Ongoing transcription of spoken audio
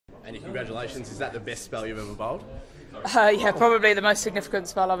Anya, congratulations. Is that the best spell you've ever bowled? Yeah, probably the most significant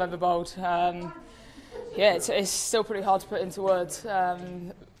spell I've ever bowled. Yeah, it's still pretty hard to put into words.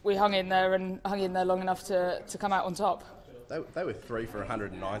 We hung in there long enough to come out on top. They were 3 for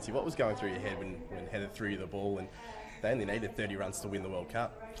 190. What was going through your head when Heather threw you the ball and they only needed 30 runs to win the World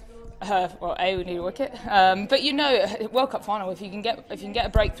Cup? Well, we need a wicket, but you know, World Cup final. If you can get a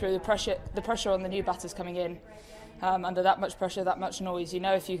breakthrough, the pressure on the new batters coming in, under that much pressure, that much noise, you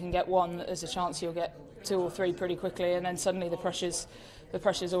know, if you can get one, there's a chance you'll get 2 or 3 pretty quickly, and then suddenly the pressure's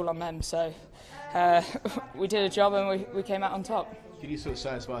all on them. So we did a job and we came out on top. Can you sort of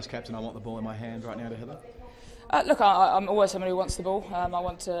say as vice captain, I want the ball in my hand right now to Heather? Look, I'm always somebody who wants the ball. I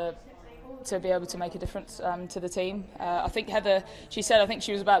want to be able to make a difference to the team. I think Heather, she said, I think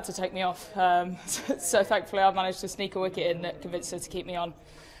she was about to take me off. So thankfully I've managed to sneak a wicket in that convinced her to keep me on.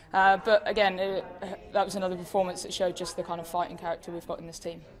 But again, that was another performance that showed just the kind of fighting character we've got in this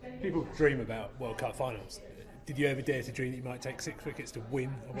team. People dream about World Cup finals. Did you ever dare to dream that you might take 6 wickets to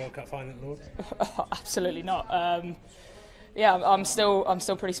win a World Cup final at Lord's? Absolutely not. Yeah, I'm still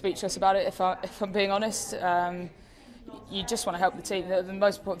pretty speechless about it. If I'm being honest, you just want to help the team. The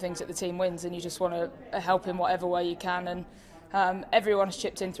most important thing is that the team wins, and you just want to help in whatever way you can. And everyone has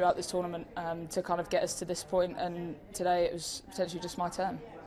chipped in throughout this tournament to kind of get us to this point. And today it was potentially just my turn.